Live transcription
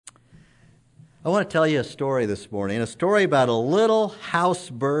I want to tell you a story this morning, a story about a little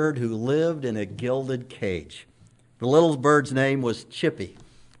house bird who lived in a gilded cage. The little bird's name was Chippy.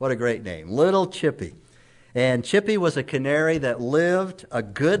 What a great name, Little Chippy. And Chippy was a canary that lived a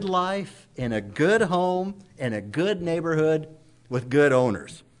good life in a good home in a good neighborhood with good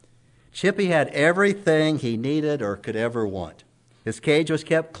owners. Chippy had everything he needed or could ever want. His cage was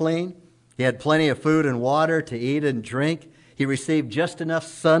kept clean. He had plenty of food and water to eat and drink. He received just enough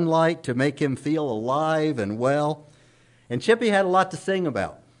sunlight to make him feel alive and well. And Chippy had a lot to sing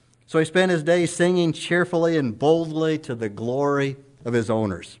about. So he spent his days singing cheerfully and boldly to the glory of his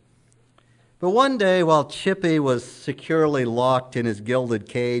owners. But one day, while Chippy was securely locked in his gilded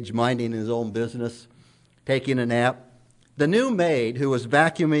cage, minding his own business, taking a nap, the new maid who was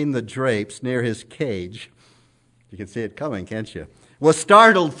vacuuming the drapes near his cage, you can see it coming, can't you, was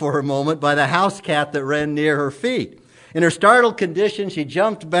startled for a moment by the house cat that ran near her feet. In her startled condition, she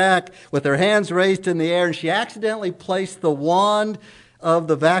jumped back with her hands raised in the air, and she accidentally placed the wand of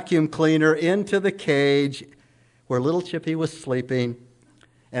the vacuum cleaner into the cage where little Chippy was sleeping.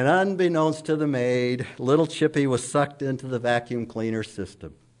 And unbeknownst to the maid, little Chippy was sucked into the vacuum cleaner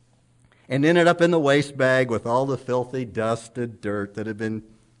system and ended up in the waste bag with all the filthy dust and dirt that had been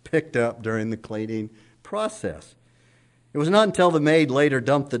picked up during the cleaning process. It was not until the maid later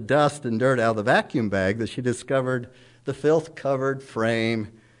dumped the dust and dirt out of the vacuum bag that she discovered the filth-covered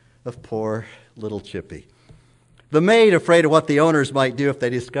frame of poor little Chippy. The maid, afraid of what the owners might do if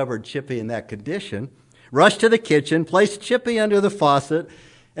they discovered Chippy in that condition, rushed to the kitchen, placed Chippy under the faucet,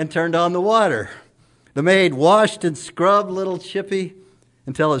 and turned on the water. The maid washed and scrubbed little Chippy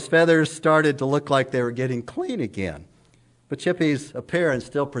until his feathers started to look like they were getting clean again. But Chippy's appearance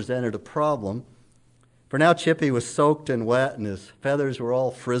still presented a problem, for now Chippy was soaked and wet and his feathers were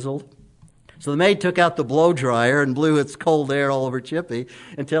all frizzled. So the maid took out the blow dryer and blew its cold air all over Chippy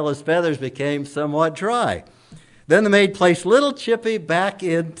until his feathers became somewhat dry. Then the maid placed little Chippy back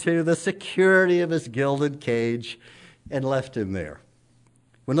into the security of his gilded cage and left him there.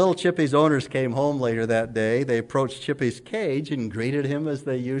 When little Chippy's owners came home later that day, they approached Chippy's cage and greeted him as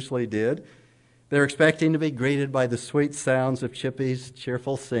they usually did. They were expecting to be greeted by the sweet sounds of Chippy's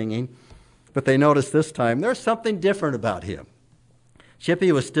cheerful singing, but they noticed this time there's something different about him.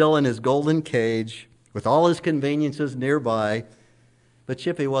 Chippy was still in his golden cage with all his conveniences nearby, but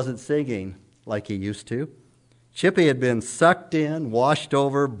Chippy wasn't singing like he used to. Chippy had been sucked in, washed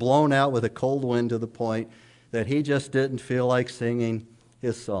over, blown out with a cold wind to the point that he just didn't feel like singing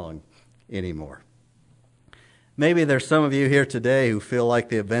his song anymore. Maybe there's some of you here today who feel like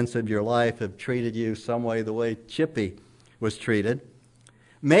the events of your life have treated you some way the way Chippy was treated.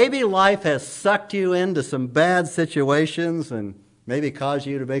 Maybe life has sucked you into some bad situations and maybe caused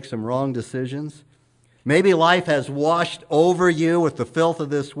you to make some wrong decisions. Maybe life has washed over you with the filth of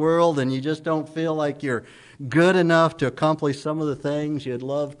this world and you just don't feel like you're good enough to accomplish some of the things you'd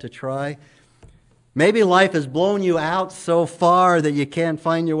love to try. Maybe life has blown you out so far that you can't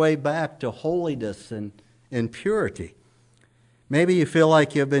find your way back to holiness and purity. Maybe you feel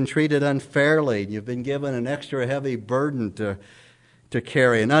like you've been treated unfairly. You've been given an extra heavy burden to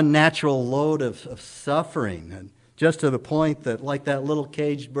carry, an unnatural load of suffering. And just to the point that, like that little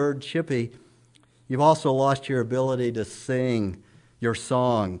caged bird Chippy, you've also lost your ability to sing your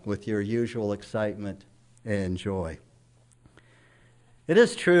song with your usual excitement and joy. It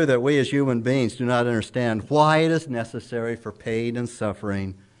is true that we as human beings do not understand why it is necessary for pain and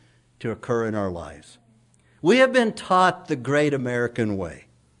suffering to occur in our lives. We have been taught the great American way,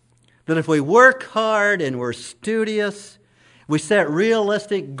 that if we work hard and we're studious, we set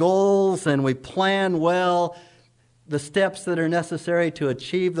realistic goals and we plan well the steps that are necessary to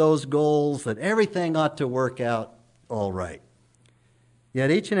achieve those goals, that everything ought to work out all right.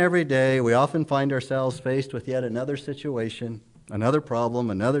 Yet each and every day we often find ourselves faced with yet another situation, another problem,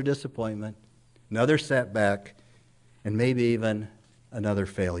 another disappointment, another setback, and maybe even another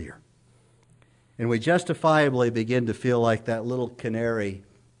failure. And we justifiably begin to feel like that little canary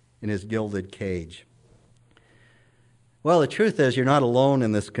in his gilded cage. Well, the truth is you're not alone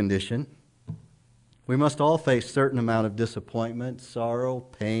in this condition. We must all face a certain amount of disappointment, sorrow,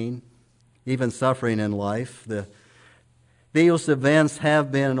 pain, even suffering in life. These events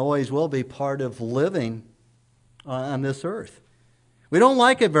have been and always will be part of living on this earth. We don't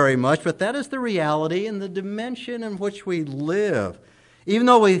like it very much, but that is the reality and the dimension in which we live. Even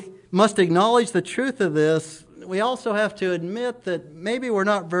though we must acknowledge the truth of this, we also have to admit that maybe we're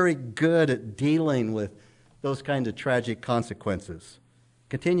not very good at dealing with those kinds of tragic consequences.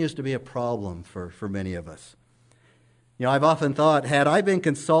 Continues to be a problem for many of us. You know, I've often thought, had I been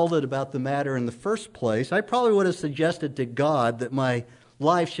consulted about the matter in the first place, I probably would have suggested to God that my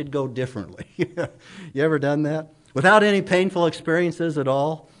life should go differently. You ever done that? Without any painful experiences at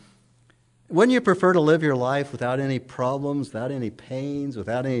all? Wouldn't you prefer to live your life without any problems, without any pains,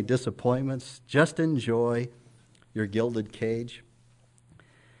 without any disappointments? Just enjoy your gilded cage?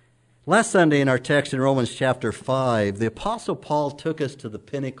 Last Sunday in our text in Romans chapter 5, the Apostle Paul took us to the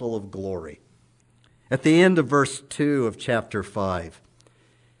pinnacle of glory. At the end of verse 2 of chapter 5,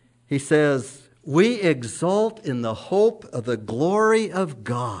 he says, "We exult in the hope of the glory of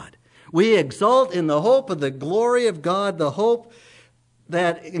God." We exult in the hope of the glory of God, the hope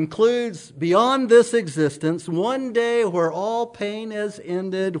that includes beyond this existence, one day where all pain has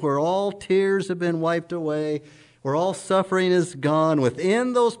ended, where all tears have been wiped away, where all suffering is gone,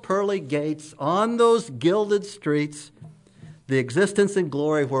 within those pearly gates, on those gilded streets, the existence and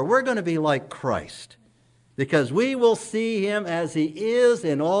glory where we're going to be like Christ, because we will see him as he is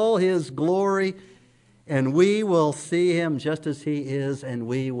in all his glory, and we will see him just as he is, and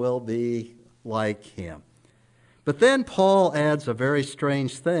we will be like him. But then Paul adds a very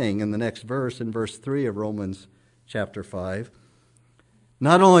strange thing in the next verse, in verse 3 of Romans chapter 5.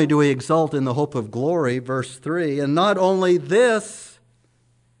 Not only do we exult in the hope of glory, verse 3, and not only this,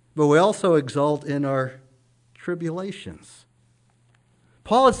 but we also exult in our tribulations.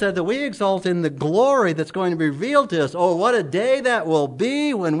 Paul had said that we exult in the glory that's going to be revealed to us. Oh, what a day that will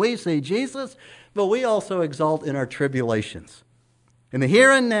be when we see Jesus. But we also exult in our tribulations, in the here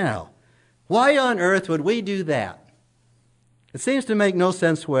and now. Why on earth would we do that? It seems to make no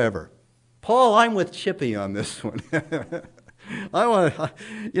sense whatsoever. Paul, I'm with Chippy on this one. I want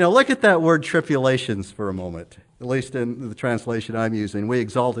to, look at that word tribulations for a moment, at least in the translation I'm using. We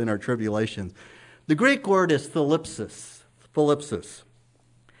exalt in our tribulations. The Greek word is thalipsis.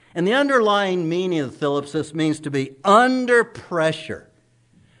 And the underlying meaning of thalipsis means to be under pressure.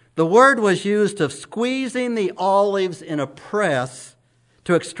 The word was used of squeezing the olives in a press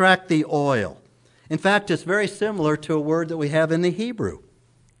to extract the oil. In fact, it's very similar to a word that we have in the Hebrew.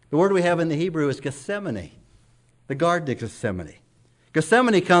 The word we have in the Hebrew is Gethsemane, the Garden of Gethsemane.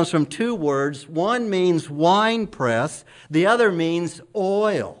 Gethsemane comes from two words. One means wine press, the other means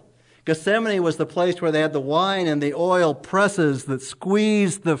oil. Gethsemane was the place where they had the wine and the oil presses that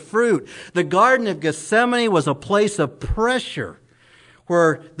squeezed the fruit. The Garden of Gethsemane was a place of pressure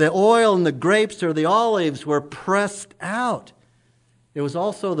where the oil and the grapes or the olives were pressed out. It was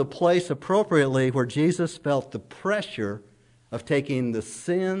also the place appropriately where Jesus felt the pressure of taking the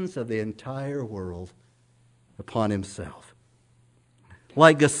sins of the entire world upon himself.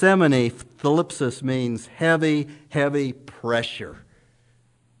 Like Gethsemane, thalipsis means heavy, heavy pressure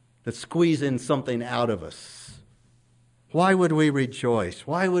that's squeezing something out of us. Why would we rejoice?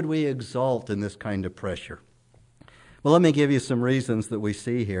 Why would we exult in this kind of pressure? Well, let me give you some reasons that we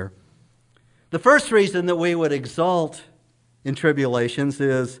see here. The first reason that we would exult in tribulations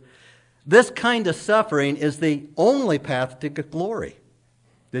is this kind of suffering is the only path to glory.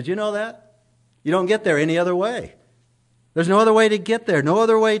 Did you know that? You don't get there any other way. There's no other way to get there, no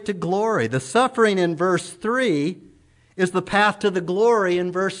other way to glory. The suffering in verse 3 is the path to the glory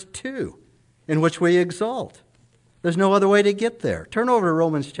in verse 2, in which we exalt. There's no other way to get there. Turn over to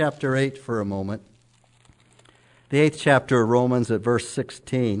Romans chapter 8 for a moment. The 8th chapter of Romans at verse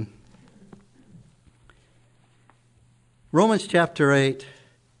 16. Romans chapter 8,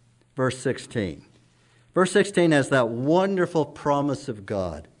 verse 16. Verse 16 has that wonderful promise of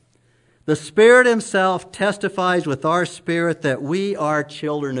God. The Spirit himself testifies with our spirit that we are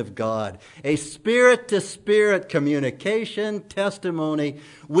children of God. A spirit-to-spirit communication, testimony.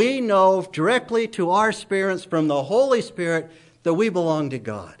 We know directly to our spirits from the Holy Spirit that we belong to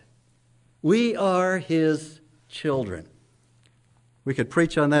God. We are his children. We could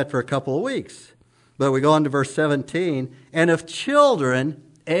preach on that for a couple of weeks. But we go on to verse 17. And if children,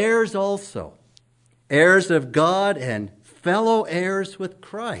 heirs also, heirs of God and fellow heirs with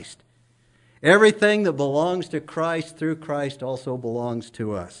Christ. Everything that belongs to Christ through Christ also belongs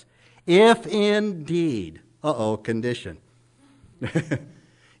to us. If indeed, condition.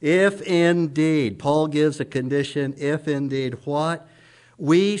 If indeed, Paul gives a condition, if indeed what?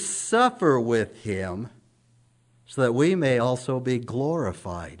 We suffer with him so that we may also be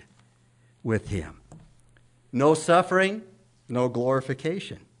glorified with him. No suffering, no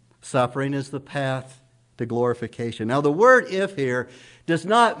glorification. Suffering is the path to glorification. Now the word if here does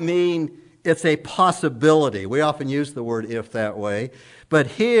not mean it's a possibility. We often use the word if that way. But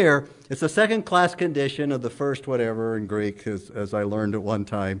here, it's a second-class condition of the first whatever in Greek, as I learned at one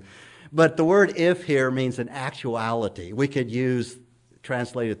time. But the word if here means an actuality. We could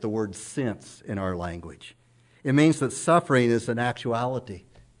translate it the word since in our language. It means that suffering is an actuality.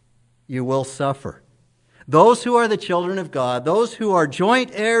 You will suffer. those who are the children of God, those who are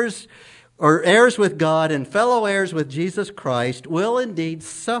joint heirs or heirs with God and fellow heirs with Jesus Christ, will indeed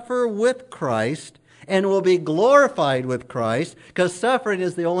suffer with Christ and will be glorified with Christ, because suffering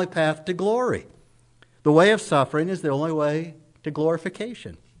is the only path to glory. The way of suffering is the only way to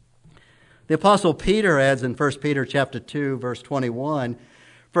glorification. The Apostle Peter adds in 1 Peter chapter 2, verse 21,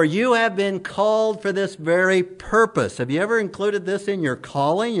 "For you have been called for this very purpose." Have you ever included this in your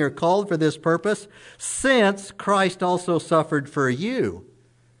calling? You're called for this purpose, "since Christ also suffered for you,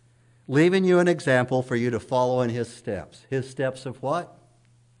 leaving you an example for you to follow in his steps." His steps of what?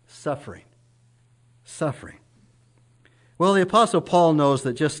 Suffering. Suffering. Well, the Apostle Paul knows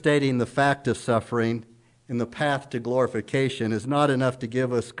that just stating the fact of suffering in the path to glorification is not enough to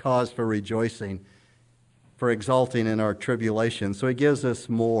give us cause for rejoicing, for exulting in our tribulation. So he gives us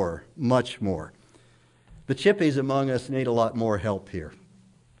more, much more. The chippies among us need a lot more help here.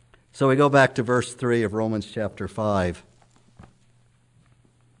 So we go back to verse 3 of Romans chapter 5.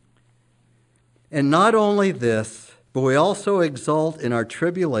 "And not only this, but we also exult in our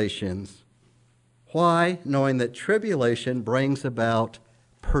tribulations." Why? Knowing that tribulation brings about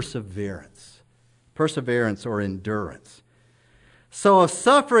perseverance. Perseverance or endurance. So if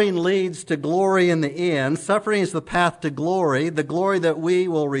suffering leads to glory in the end, suffering is the path to glory, the glory that we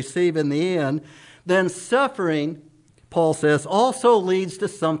will receive in the end, then suffering, Paul says, also leads to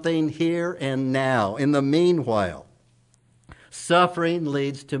something here and now, in the meanwhile. Suffering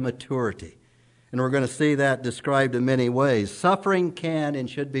leads to maturity. And we're going to see that described in many ways. Suffering can and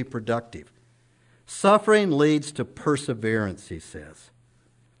should be productive. Suffering leads to perseverance, he says.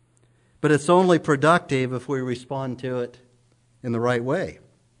 But it's only productive if we respond to it in the right way.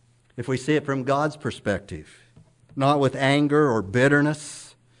 If we see it from God's perspective, not with anger or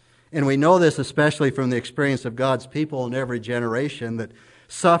bitterness. And we know this especially from the experience of God's people in every generation, that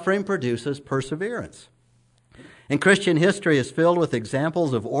suffering produces perseverance. And Christian history is filled with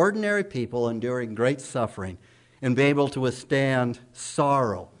examples of ordinary people enduring great suffering and being able to withstand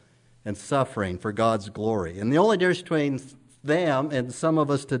sorrow and suffering for God's glory. And the only difference between them and some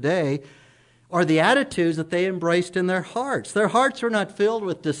of us today are the attitudes that they embraced in their hearts. Their hearts were not filled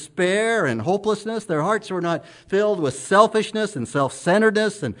with despair and hopelessness. Their hearts were not filled with selfishness and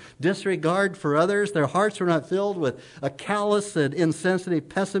self-centeredness and disregard for others. Their hearts were not filled with a callous and insensitive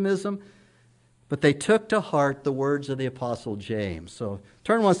pessimism. But they took to heart the words of the Apostle James. So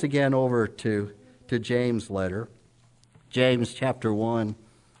turn once again over to James' letter. James chapter 1,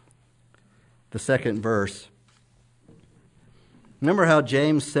 the second verse. Remember how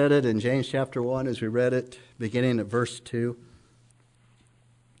James said it in James chapter 1 as we read it, beginning at verse 2?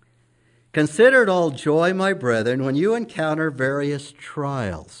 "Consider it all joy, my brethren, when you encounter various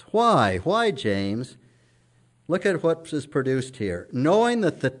trials." Why? Why, James? Look at what is produced here. "Knowing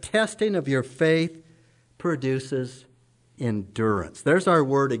that the testing of your faith produces endurance." There's our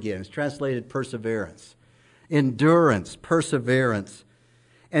word again. It's translated perseverance. Endurance, perseverance.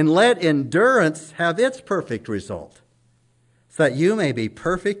 "And let endurance have its perfect result, so that you may be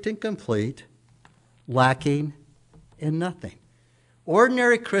perfect and complete, lacking in nothing."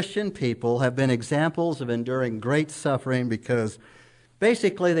 Ordinary Christian people have been examples of enduring great suffering because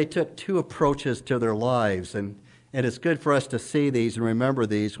basically they took two approaches to their lives. And it's good for us to see these and remember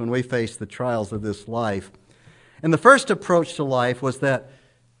these when we face the trials of this life. And the first approach to life was that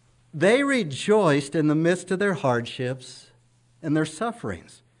they rejoiced in the midst of their hardships and their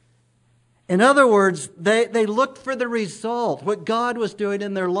sufferings. In other words, they looked for the result, what God was doing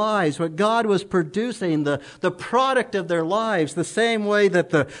in their lives, what God was producing, the product of their lives, the same way that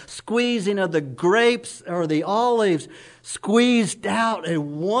the squeezing of the grapes or the olives squeezed out a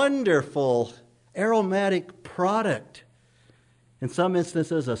wonderful aromatic product. In some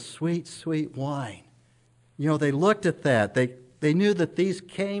instances, a sweet, sweet wine. You know, they looked at that. They knew that these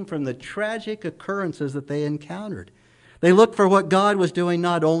came from the tragic occurrences that they encountered. They looked for what God was doing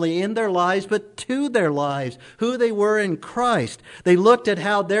not only in their lives, but to their lives, who they were in Christ. They looked at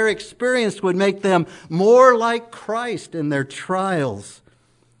how their experience would make them more like Christ in their trials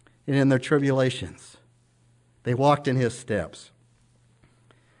and in their tribulations. They walked in his steps.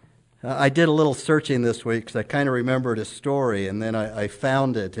 I did a little searching this week because I kind of remembered a story, and then I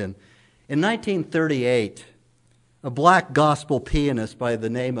found it. And in 1938, a black gospel pianist by the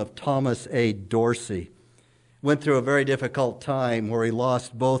name of Thomas A. Dorsey went through a very difficult time where he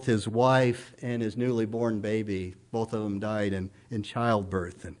lost both his wife and his newly born baby. Both of them died in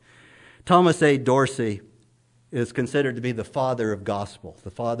childbirth. And Thomas A. Dorsey is considered to be the father of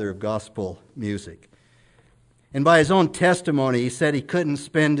gospel music. And by his own testimony, he said he couldn't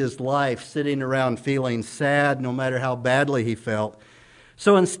spend his life sitting around feeling sad no matter how badly he felt.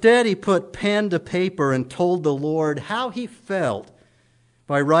 So instead, he put pen to paper and told the Lord how he felt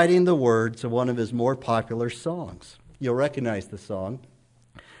by writing the words of one of his more popular songs. You'll recognize the song.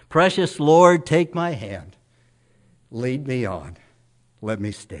 Precious Lord, take my hand. Lead me on. Let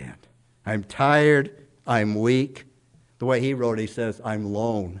me stand. I'm tired. I'm weak. The way he wrote it, he says, I'm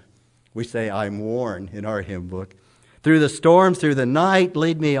lone. We say, I'm worn in our hymn book. Through the storm, through the night,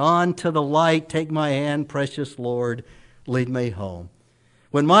 lead me on to the light. Take my hand, precious Lord, lead me home.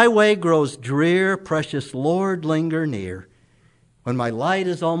 When my way grows drear, precious Lord, linger near. When my light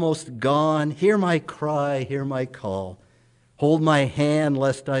is almost gone, hear my cry, hear my call. Hold my hand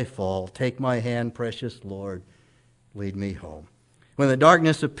lest I fall. Take my hand, precious Lord, lead me home. When the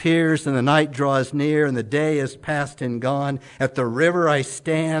darkness appears and the night draws near and the day is past and gone, at the river I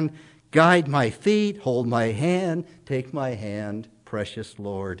stand. Guide my feet, hold my hand, take my hand, precious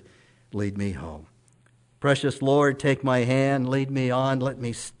Lord, lead me home. Precious Lord, take my hand, lead me on, let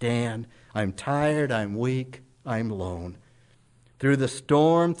me stand. I'm tired, I'm weak, I'm lone. Through the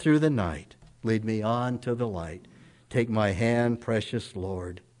storm, through the night, lead me on to the light. Take my hand, precious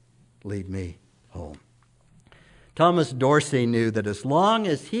Lord, lead me home. Thomas Dorsey knew that as long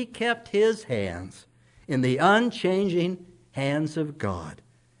as he kept his hands in the unchanging hands of God,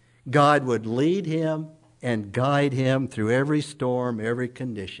 God would lead him and guide him through every storm, every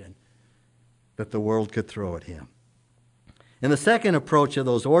condition that the world could throw at him. And the second approach of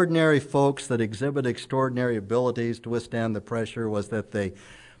those ordinary folks that exhibit extraordinary abilities to withstand the pressure was that they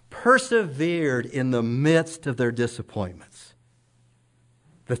persevered in the midst of their disappointments.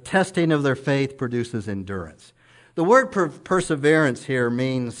 The testing of their faith produces endurance. The word perseverance here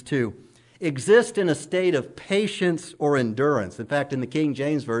means to exist in a state of patience or endurance. In fact, in the King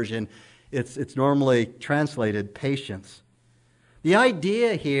James Version, it's normally translated patience. The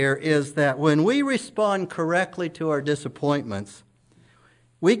idea here is that when we respond correctly to our disappointments,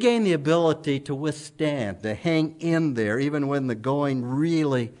 we gain the ability to withstand, to hang in there, even when the going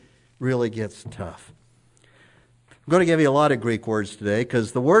really, really gets tough. I'm going to give you a lot of Greek words today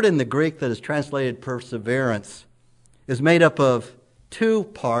because the word in the Greek that is translated perseverance is made up of two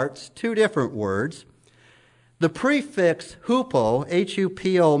parts, two different words. The prefix hupo,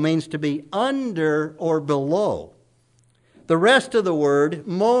 H-U-P-O, means to be under or below. The rest of the word,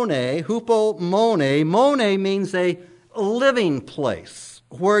 mone, mone means a living place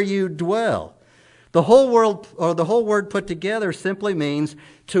where you dwell. The whole word put together simply means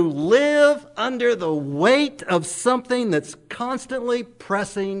to live under the weight of something that's constantly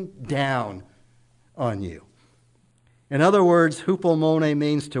pressing down on you. In other words, hupomone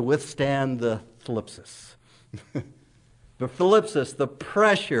means to withstand the thlipsis. The thlipsis, the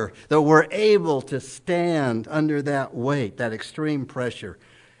pressure that we're able to stand under that weight, that extreme pressure.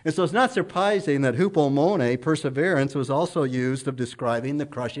 And so it's not surprising that hupomone, perseverance, was also used of describing the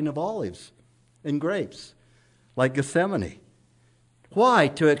crushing of olives and grapes, like Gethsemane. Why?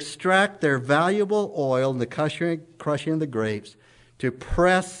 To extract their valuable oil in the crushing of the grapes, to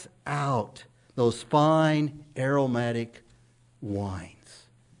press out those fine aromatic wines.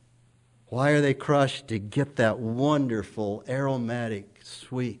 Why are they crushed? To get that wonderful aromatic,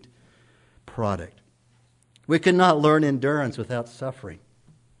 sweet product. We cannot learn endurance without suffering,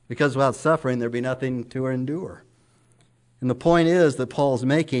 because without suffering there'd be nothing to endure. And the point is that Paul's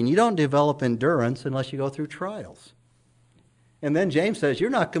making, you don't develop endurance unless you go through trials. And then James says, you're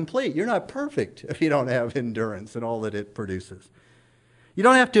not complete, you're not perfect if you don't have endurance and all that it produces. You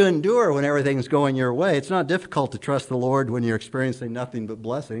don't have to endure when everything's going your way. It's not difficult to trust the Lord when you're experiencing nothing but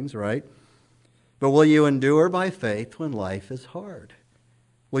blessings, right? But will you endure by faith when life is hard?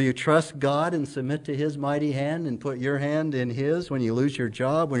 Will you trust God and submit to His mighty hand and put your hand in His when you lose your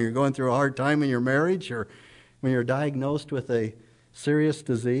job, when you're going through a hard time in your marriage, or when you're diagnosed with a serious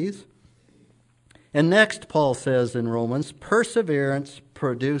disease? And next, Paul says in Romans, perseverance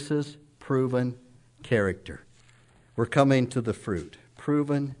produces proven character. We're coming to the fruit.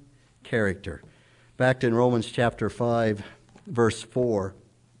 Proven character. Back in Romans chapter 5, verse 4.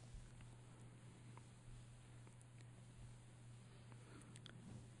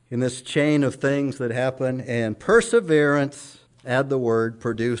 In this chain of things that happen, and perseverance, add the word,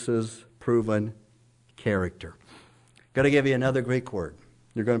 produces proven character. Got to give you another Greek word.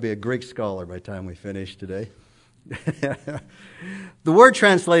 You're going to be a Greek scholar by the time we finish today. The word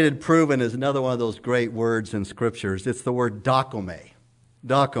translated proven is another one of those great words in scriptures. It's the word dokome.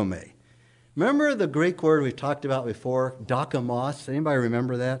 Dokome. Remember the Greek word we've talked about before, dokimos? Anybody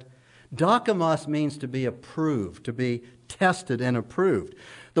remember that? Dokimos means to be approved, to be tested and approved.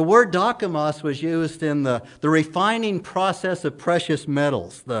 The word dokimos was used in the refining process of precious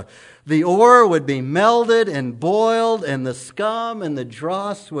metals. The ore would be melted and boiled, and the scum and the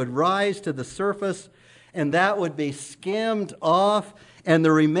dross would rise to the surface, and that would be skimmed off, and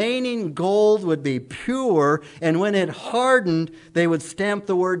the remaining gold would be pure, and when it hardened, they would stamp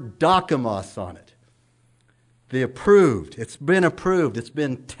the word dokimos on it. The approved. It's been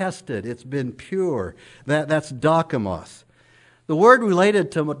tested, it's been pure. That's dokimos. The word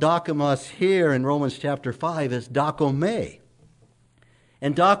related to dokimos here in Romans chapter 5 is dokome.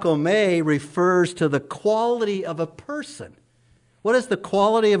 And dokome refers to the quality of a person. What is the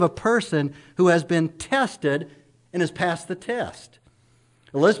quality of a person who has been tested and has passed the test?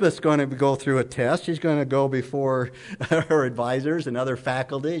 Elizabeth's going to go through a test. She's going to go before her advisors and other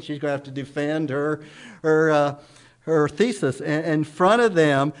faculty. She's going to have to defend her thesis in front of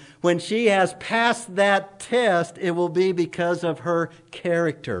them. When she has passed that test, it will be because of her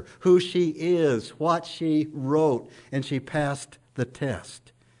character, who she is, what she wrote, and she passed the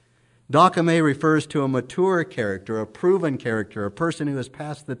test. Dokime refers to a mature character, a proven character, a person who has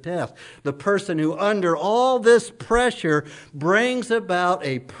passed the test, the person who under all this pressure brings about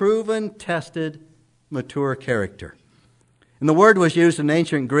a proven, tested, mature character. And the word was used in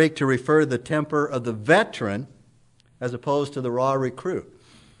ancient Greek to refer to the temper of the veteran as opposed to the raw recruit.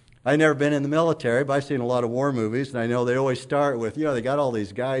 I've never been in the military, but I've seen a lot of war movies, and I know they always start with, they got all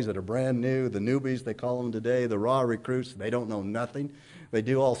these guys that are brand new, the newbies they call them today, the raw recruits, they don't know nothing. They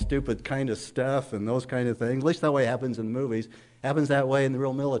do all stupid kind of stuff and those kind of things. At least that way it happens in the movies. Happens that way in the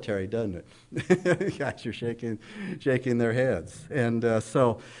real military, doesn't it? Guys are shaking their heads. And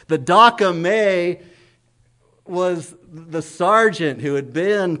so the dokime was the sergeant who had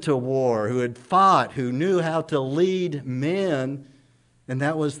been to war, who had fought, who knew how to lead men. And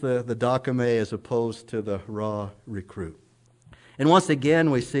that was the dokime as opposed to the raw recruit. And once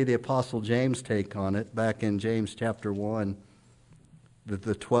again, we see the Apostle James take on it back in James chapter 1.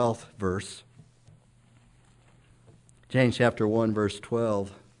 The 12th verse. James chapter 1, verse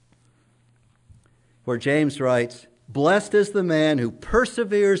 12. Where James writes, "Blessed is the man who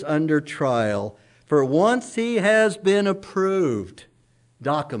perseveres under trial, for once he has been approved,"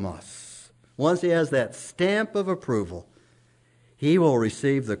 dokimos, once he has that stamp of approval, he will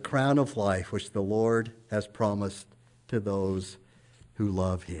receive the crown of life which the Lord has promised to those who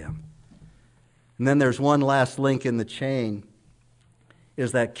love him. And then there's one last link in the chain,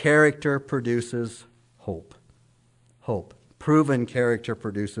 is that character produces hope. Hope. Proven character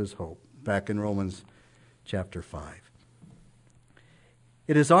produces hope. Back in Romans chapter 5.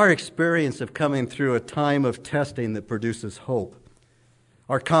 It is our experience of coming through a time of testing that produces hope.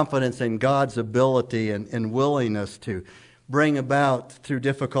 Our confidence in God's ability and willingness to bring about through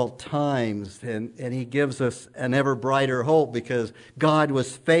difficult times. And he gives us an ever brighter hope because God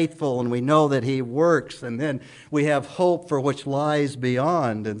was faithful and we know that he works. And then we have hope for which lies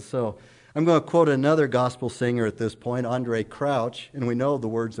beyond. And so I'm going to quote another gospel singer at this point, Andre Crouch. And we know the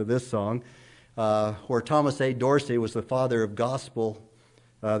words of this song, where Thomas A. Dorsey was the father of gospel.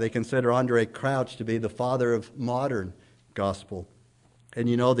 They consider Andre Crouch to be the father of modern gospel. And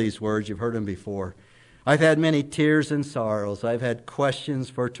you know these words, you've heard them before. "I've had many tears and sorrows. I've had questions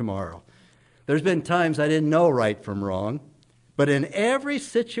for tomorrow. There's been times I didn't know right from wrong. But in every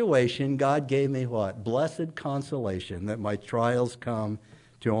situation, God gave me what? Blessed consolation that my trials come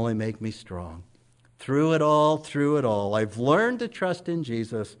to only make me strong. Through it all, I've learned to trust in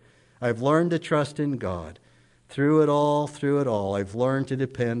Jesus. I've learned to trust in God. Through it all, I've learned to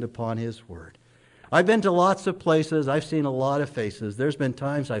depend upon his word. I've been to lots of places. I've seen a lot of faces. There's been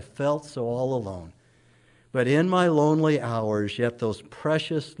times I felt so all alone. But in my lonely hours, yet those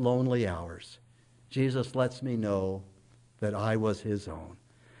precious lonely hours, Jesus lets me know that I was his own.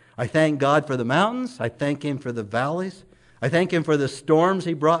 I thank God for the mountains. I thank him for the valleys. I thank him for the storms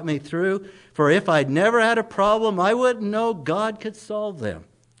he brought me through. For if I'd never had a problem, I wouldn't know God could solve them.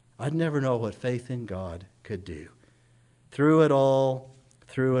 I'd never know what faith in God could do. Through it all,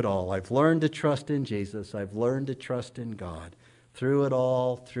 I've learned to trust in Jesus. I've learned to trust in God. Through it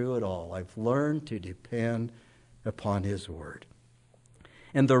all, I've learned to depend upon his word.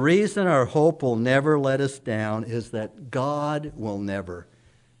 And the reason our hope will never let us down is that God will never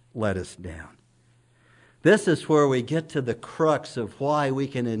let us down. This is where we get to the crux of why we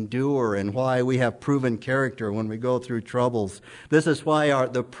can endure and why we have proven character when we go through troubles. This is why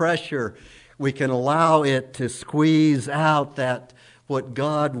the pressure, we can allow it to squeeze out that what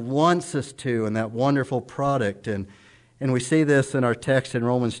God wants us to and that wonderful product. And we see this in our text in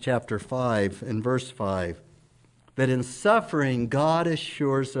Romans chapter 5, in verse 5, that in suffering, God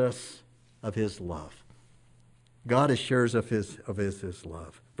assures us of his love. God assures of his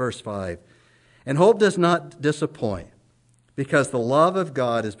love. Verse 5, and hope does not disappoint, because the love of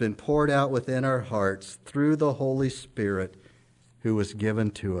God has been poured out within our hearts through the Holy Spirit who was given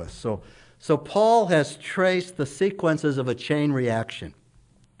to us. So Paul has traced the sequences of a chain reaction.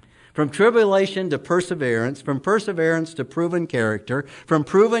 From tribulation to perseverance, from perseverance to proven character, from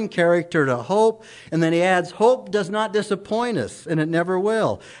proven character to hope, and then he adds, hope does not disappoint us, and it never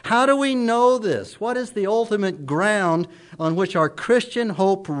will. How do we know this? What is the ultimate ground on which our Christian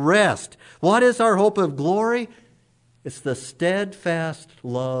hope rests? What is our hope of glory? It's the steadfast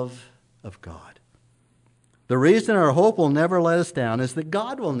love of God. The reason our hope will never let us down is that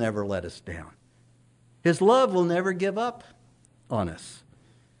God will never let us down. His love will never give up on us.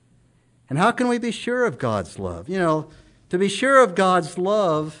 And how can we be sure of God's love? You know, to be sure of God's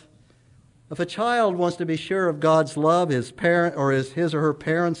love, if a child wants to be sure of God's love, his parent or his or her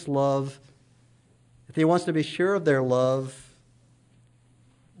parents' love, if he wants to be sure of their love,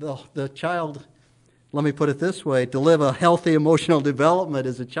 the child, let me put it this way, to live a healthy emotional development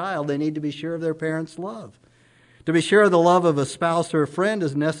as a child, they need to be sure of their parents' love. To be sure of the love of a spouse or a friend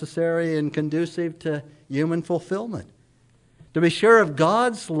is necessary and conducive to human fulfillment. To be sure of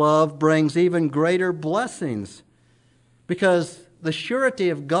God's love brings even greater blessings, because the surety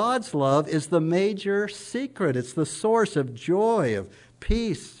of God's love is the major secret. It's the source of joy, of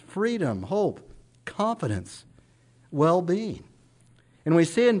peace, freedom, hope, confidence, well-being. And we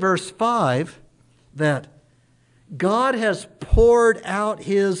see in verse 5 that God has poured out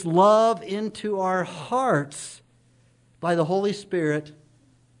his love into our hearts by the Holy Spirit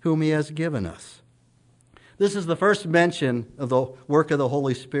whom he has given us. This is the first mention of the work of the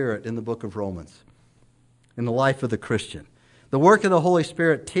Holy Spirit in the book of Romans, in the life of the Christian. The work of the Holy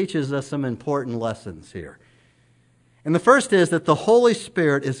Spirit teaches us some important lessons here. And the first is that the Holy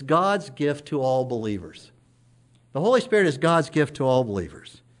Spirit is God's gift to all believers. The Holy Spirit is God's gift to all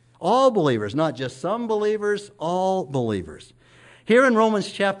believers. All believers, not just some believers, all believers. Here in Romans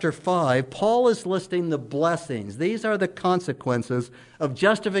chapter 5, Paul is listing the blessings. These are the consequences of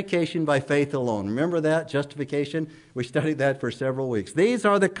justification by faith alone. Remember that? Justification? We studied that for several weeks. These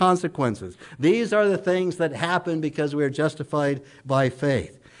are the consequences. These are the things that happen because we are justified by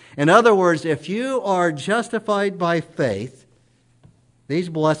faith. In other words, if you are justified by faith, these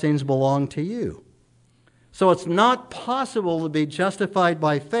blessings belong to you. So it's not possible to be justified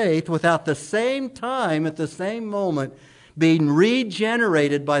by faith without the same time, at the same moment, being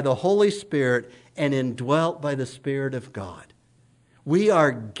regenerated by the Holy Spirit and indwelt by the Spirit of God. We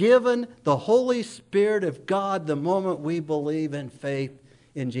are given the Holy Spirit of God the moment we believe in faith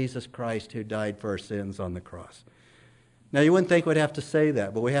in Jesus Christ who died for our sins on the cross. Now, you wouldn't think we'd have to say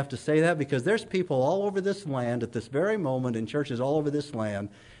that, but we have to say that because there's people all over this land at this very moment in churches all over this land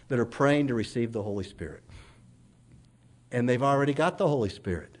that are praying to receive the Holy Spirit. And they've already got the Holy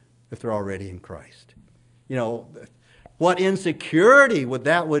Spirit if they're already in Christ. You know, what insecurity would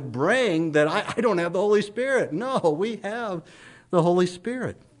bring that I don't have the Holy Spirit. No, we have the Holy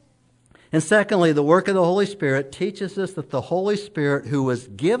Spirit. And secondly, the work of the Holy Spirit teaches us that the Holy Spirit who was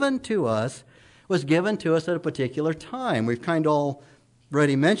given to us at a particular time. We've kind of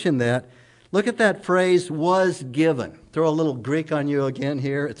already mentioned that. Look at that phrase, was given. Throw a little Greek on you again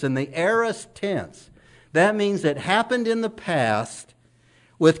here. It's in the aorist tense. That means it happened in the past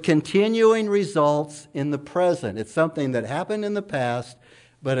with continuing results in the present. It's something that happened in the past,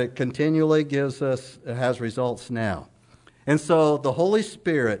 but it continually has results now. And so the Holy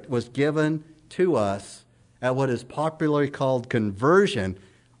Spirit was given to us at what is popularly called conversion,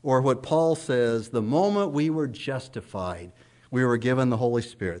 or what Paul says, the moment we were justified, we were given the Holy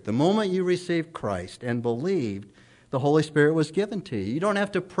Spirit. The moment you received Christ and believed, the Holy Spirit was given to you. You don't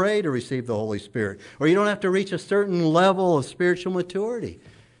have to pray to receive the Holy Spirit, or you don't have to reach a certain level of spiritual maturity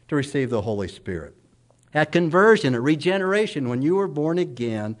to receive the Holy Spirit. At conversion, at regeneration, when you were born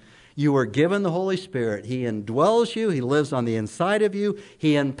again, you were given the Holy Spirit. He indwells you. He lives on the inside of you.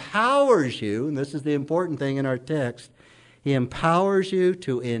 He empowers you, and this is the important thing in our text, he empowers you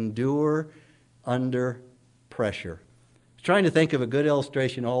to endure under pressure. I was trying to think of a good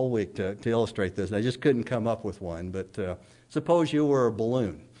illustration all week to illustrate this. I just couldn't come up with one, but suppose you were a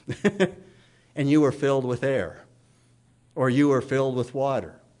balloon and you were filled with air, or you were filled with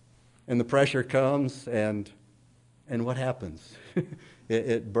water. And the pressure comes, and what happens?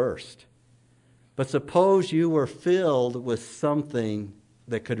 it burst. But suppose you were filled with something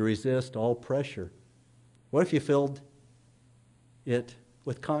that could resist all pressure. What if you filled it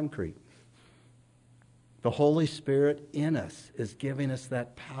with concrete? The Holy Spirit in us is giving us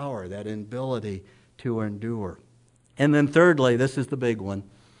that power, that ability to endure. And then thirdly, this is the big one,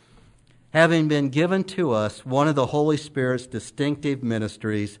 having been given to us, one of the Holy Spirit's distinctive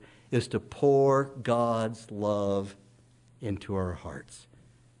ministries is to pour God's love into our hearts.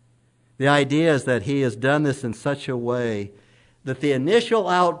 The idea is that He has done this in such a way that the initial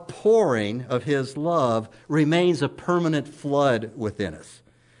outpouring of His love remains a permanent flood within us.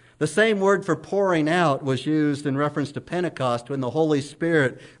 The same word for pouring out was used in reference to Pentecost when the Holy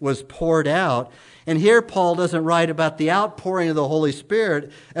Spirit was poured out. And here Paul doesn't write about the outpouring of the Holy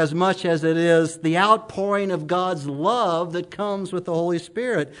Spirit as much as it is the outpouring of God's love that comes with the Holy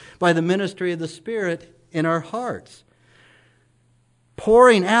Spirit by the ministry of the Spirit in our hearts.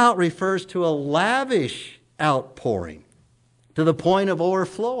 Pouring out refers to a lavish outpouring to the point of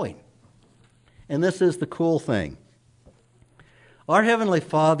overflowing. And this is the cool thing. Our Heavenly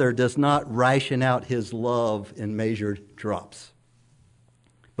Father does not ration out His love in measured drops,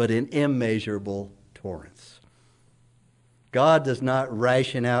 but in immeasurable torrents. God does not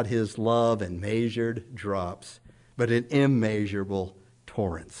ration out His love in measured drops, but in immeasurable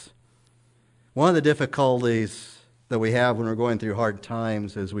torrents. One of the difficulties that we have when we're going through hard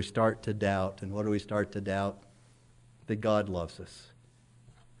times is we start to doubt. And what do we start to doubt? That God loves us.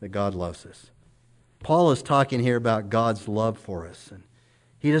 That God loves us. Paul is talking here about God's love for us. And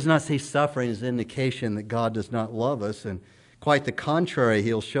he does not see suffering as an indication that God does not love us. And quite the contrary,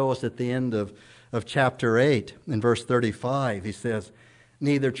 he'll show us at the end of chapter 8, in verse 35. He says,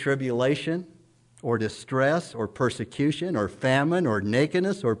 neither tribulation or distress or persecution or famine or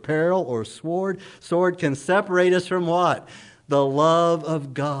nakedness or peril or sword can separate us from what? The love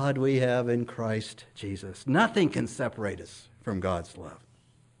of God we have in Christ Jesus. Nothing can separate us from God's love.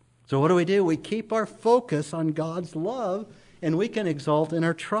 So what do? We keep our focus on God's love, and we can exult in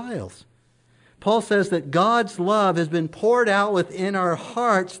our trials. Paul says that God's love has been poured out within our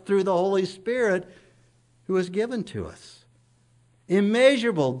hearts through the Holy Spirit who is given to us.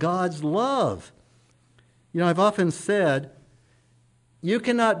 Immeasurable God's love. You know, I've often said, you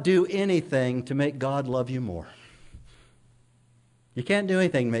cannot do anything to make God love you more. You can't do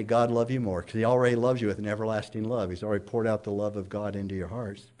anything to make God love you more because He already loves you with an everlasting love. He's already poured out the love of God into your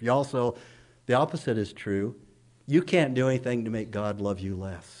hearts. The opposite is true. You can't do anything to make God love you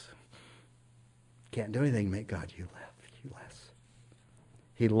less. Can't do anything to make God love you less.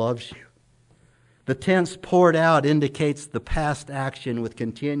 He loves you. The tense poured out indicates the past action with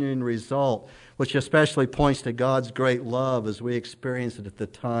continuing result, which especially points to God's great love as we experience it at the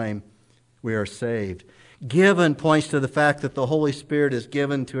time we are saved. Given points to the fact that the Holy Spirit is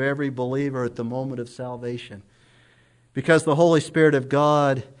given to every believer at the moment of salvation. Because the Holy Spirit is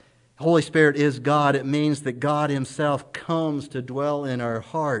God, it means that God Himself comes to dwell in our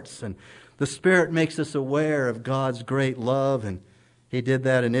hearts. And the Spirit makes us aware of God's great love. And He did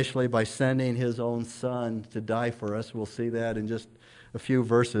that initially by sending His own Son to die for us. We'll see that in just a few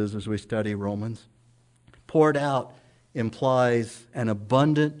verses as we study Romans. Poured out implies an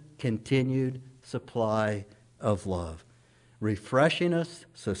abundant, continued supply of love, refreshing us,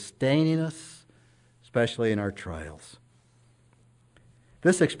 sustaining us, especially in our trials.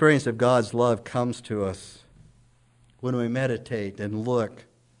 This experience of God's love comes to us when we meditate and look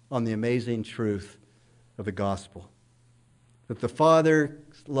on the amazing truth of the gospel. That the Father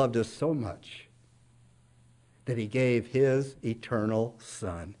loved us so much that He gave His eternal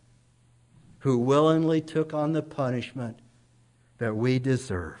Son, who willingly took on the punishment that we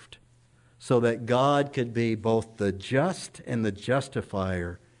deserved, so that God could be both the just and the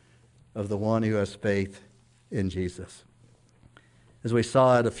justifier of the one who has faith in Jesus. As we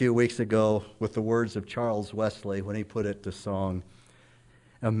saw it a few weeks ago with the words of Charles Wesley when he put it to song,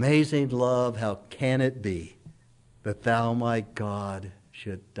 amazing love, how can it be that Thou, my God,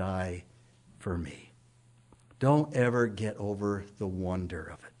 should die for me? Don't ever get over the wonder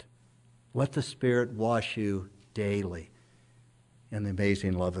of it. Let the Spirit wash you daily in the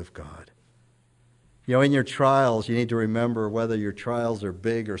amazing love of God. You know, in your trials, you need to remember whether your trials are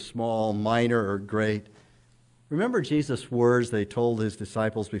big or small, minor or great. Remember Jesus' words that He told His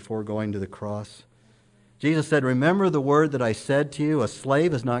disciples before going to the cross? Jesus said, remember the word that I said to you, a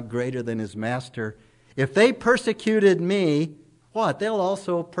slave is not greater than his master. If they persecuted me, what? They'll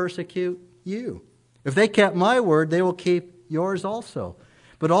also persecute you. If they kept my word, they will keep yours also.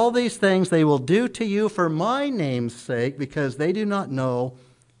 But all these things they will do to you for my name's sake, because they do not know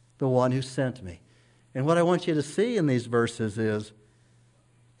the one who sent me. And what I want you to see in these verses is,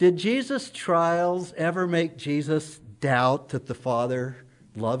 did Jesus' trials ever make Jesus doubt that the Father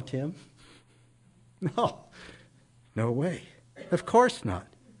loved Him? No way. Of course not.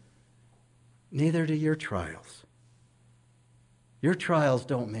 Neither do your trials. Your trials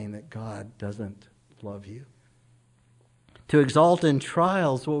don't mean that God doesn't love you. To exalt in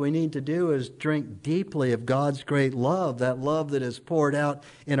trials, what we need to do is drink deeply of God's great love, that love that is poured out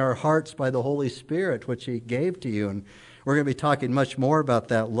in our hearts by the Holy Spirit, which He gave to you. And we're going to be talking much more about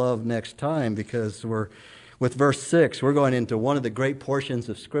that love next time, because with verse 6, we're going into one of the great portions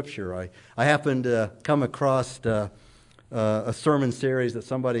of Scripture. I happened to come across a sermon series that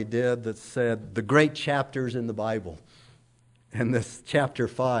somebody did that said the great chapters in the Bible. And this chapter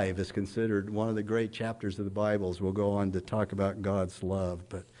 5 is considered one of the great chapters of the Bible, as we'll go on to talk about God's love.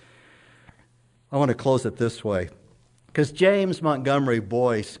 But I want to close it this way, because James Montgomery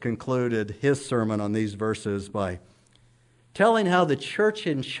Boyce concluded his sermon on these verses by telling how the church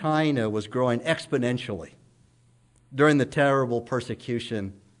in China was growing exponentially during the terrible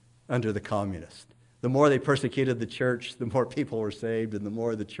persecution under the communists. The more they persecuted the church, the more people were saved, and the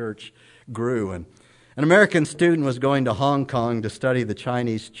more the church grew. And an American student was going to Hong Kong to study the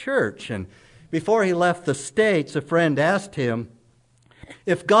Chinese church, and before he left the States, a friend asked him,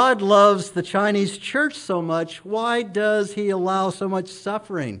 if God loves the Chinese church so much, why does He allow so much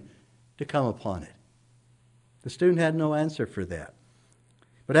suffering to come upon it? The student had no answer for that.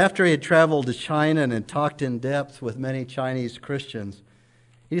 But after he had traveled to China and had talked in depth with many Chinese Christians,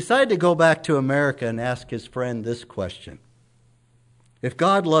 he decided to go back to America and ask his friend this question. If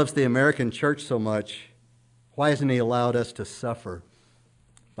God loves the American church so much, why hasn't He allowed us to suffer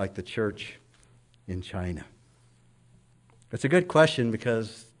like the church in China? It's a good question,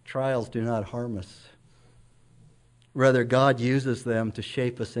 because trials do not harm us. Rather, God uses them to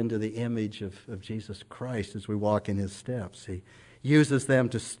shape us into the image of Jesus Christ as we walk in His steps. He uses them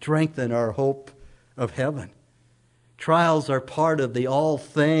to strengthen our hope of heaven. Trials are part of the all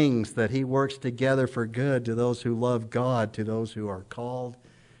things that He works together for good to those who love God, to those who are called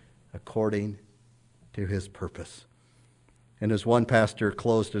according to His purpose. And as one pastor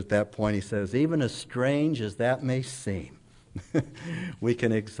closed at that point, he says, even as strange as that may seem, we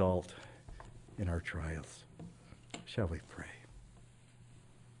can exalt in our trials. Shall we pray?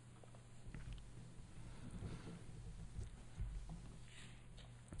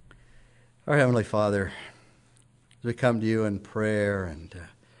 Our Heavenly Father, as we come to You in prayer, and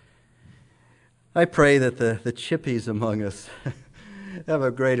I pray that the chippies among us have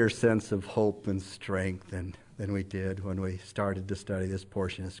a greater sense of hope and strength than we did when we started to study this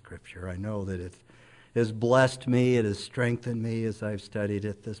portion of Scripture. I know that it has blessed me, it has strengthened me as I've studied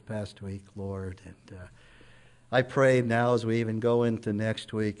it this past week, Lord. And I pray now as we even go into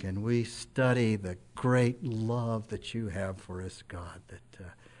next week and we study the great love that You have for us, God, that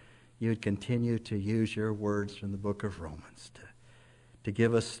You would continue to use Your words from the book of Romans to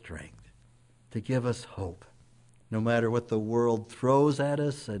give us strength, to give us hope, no matter what the world throws at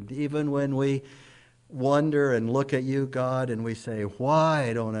us. And even when we wonder and look at You, God, and we say, why?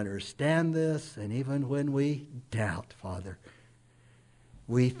 I don't understand this. And even when we doubt, Father,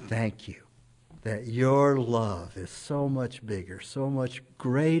 we thank You that Your love is so much bigger, so much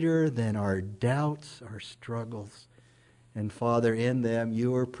greater than our doubts, our struggles. And Father, in them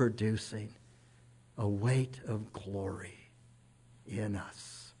You are producing a weight of glory in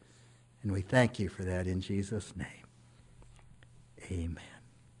us. And we thank You for that in Jesus' name. Amen.